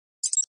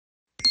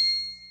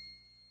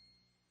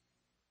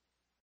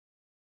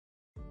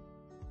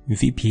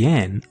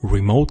VPN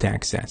remote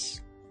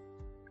access.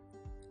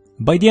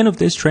 By the end of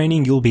this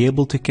training, you'll be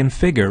able to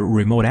configure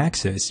Remote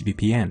Access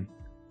VPN.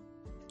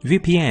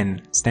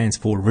 VPN stands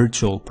for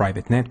Virtual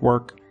Private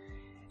Network.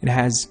 It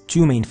has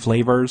two main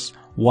flavors.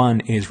 One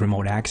is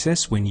remote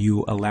access, when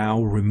you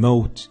allow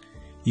remote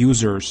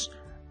users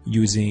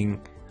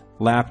using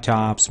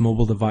laptops,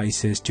 mobile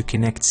devices to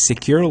connect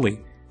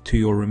securely to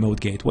your remote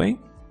gateway.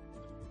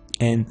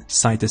 And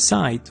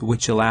site-to-site,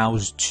 which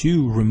allows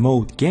two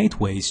remote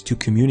gateways to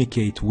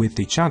communicate with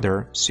each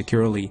other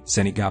securely,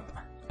 setting up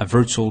a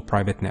virtual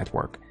private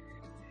network.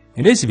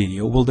 In this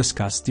video, we'll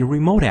discuss the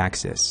remote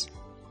access.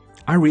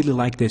 I really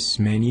like this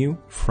menu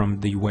from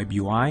the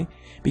WebUI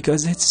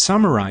because it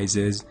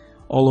summarizes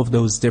all of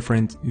those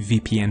different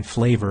VPN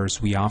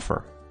flavors we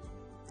offer.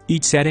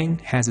 Each setting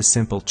has a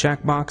simple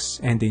checkbox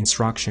and the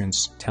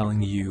instructions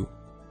telling you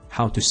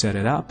how to set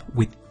it up,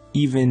 with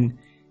even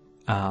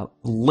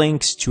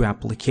links to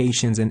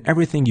applications, and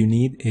everything you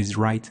need is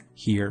right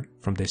here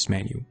from this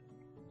menu.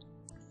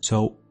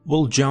 So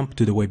we'll jump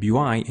to the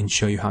WebUI and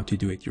show you how to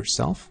do it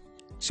yourself.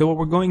 So what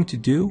we're going to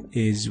do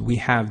is we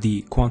have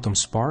the Quantum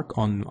Spark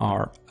on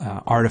our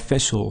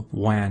artificial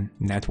WAN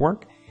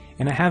network,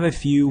 and I have a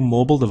few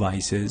mobile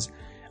devices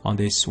on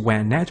this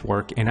WAN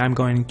network, and I'm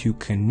going to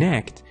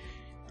connect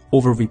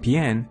over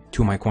VPN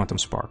to my Quantum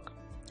Spark.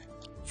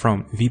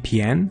 From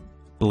VPN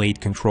Blade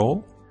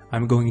Control,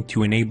 I'm going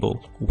to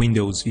enable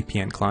Windows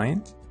VPN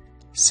client,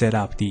 set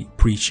up the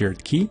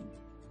pre-shared key.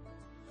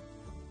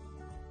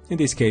 In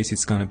this case,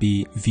 it's going to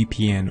be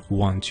VPN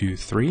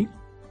 123.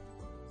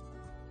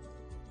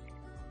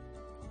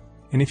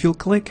 And if you'll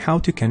click how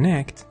to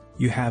connect,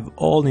 you have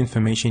all the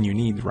information you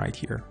need right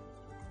here.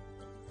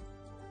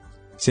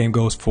 Same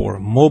goes for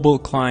mobile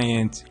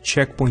client,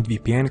 Checkpoint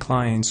VPN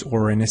clients,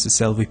 or an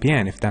SSL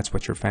VPN if that's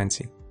what you're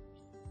fancy.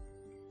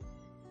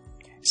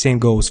 Same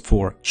goes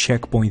for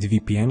Checkpoint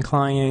VPN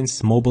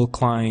clients, mobile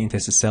client,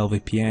 SSL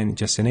VPN.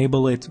 Just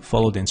enable it,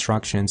 follow the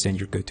instructions, and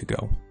you're good to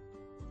go.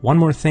 One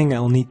more thing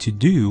I'll need to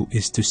do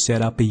is to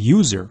set up a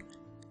user.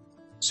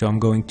 So I'm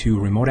going to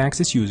Remote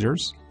Access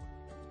Users,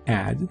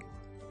 Add.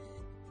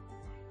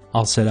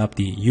 I'll set up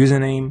the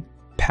username,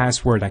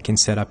 password. I can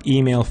set up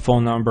email,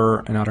 phone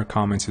number, and other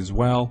comments as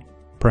well.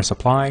 Press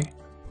Apply.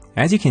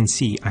 As you can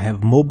see, I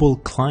have mobile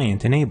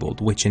client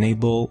enabled, which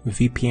enable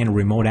VPN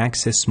remote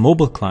access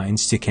mobile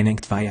clients to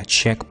connect via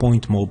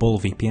Checkpoint mobile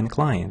VPN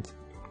client.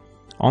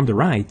 On the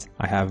right,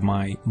 I have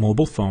my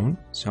mobile phone,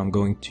 so I'm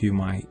going to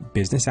my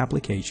business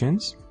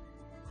applications,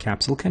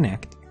 Capsule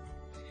Connect.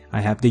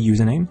 I have the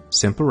username,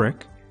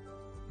 SimpleRick,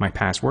 my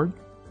password,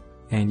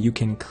 and you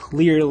can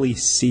clearly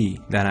see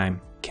that I'm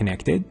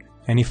connected.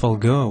 And if I'll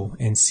go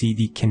and see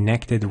the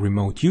connected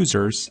remote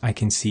users, I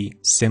can see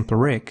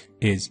SimpleRick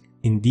is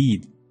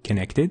indeed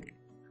connected.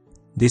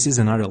 This is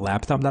another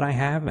laptop that I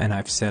have, and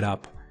I've set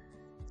up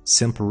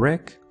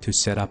SimpleRick to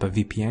set up a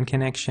VPN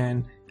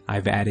connection.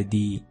 I've added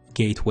the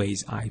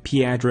gateway's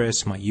IP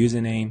address, my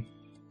username.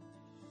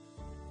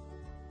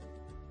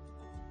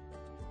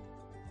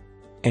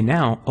 And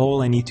now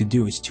all I need to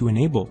do is to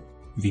enable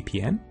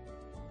VPN.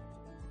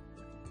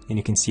 And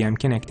you can see I'm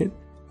connected.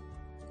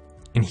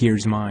 And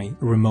here's my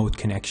remote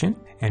connection.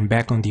 And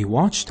back on the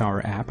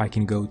Watchtower app, I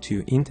can go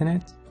to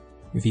Internet,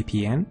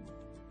 VPN.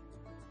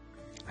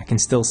 I can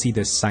still see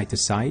the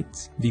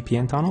site-to-site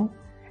VPN tunnel.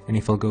 And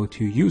if I'll go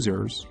to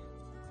Users,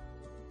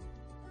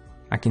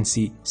 I can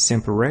see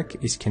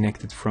SimpleRick is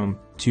connected from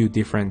two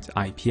different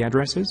IP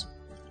addresses.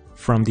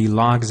 From the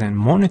Logs and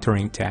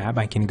Monitoring tab,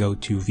 I can go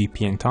to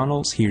VPN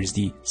tunnels. Here's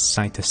the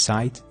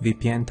site-to-site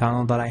VPN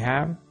tunnel that I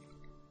have.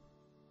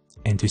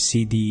 And to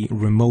see the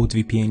remote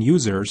VPN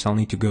users, I'll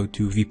need to go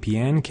to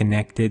VPN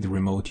Connected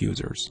Remote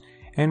Users.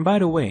 And by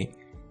the way,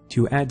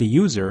 to add the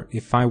user,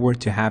 if I were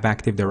to have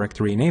Active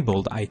Directory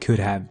enabled, I could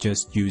have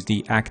just used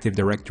the Active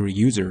Directory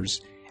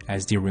users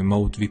as the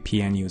remote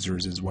VPN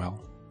users as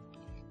well.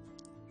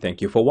 Thank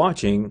you for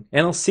watching,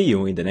 and I'll see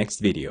you in the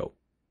next video.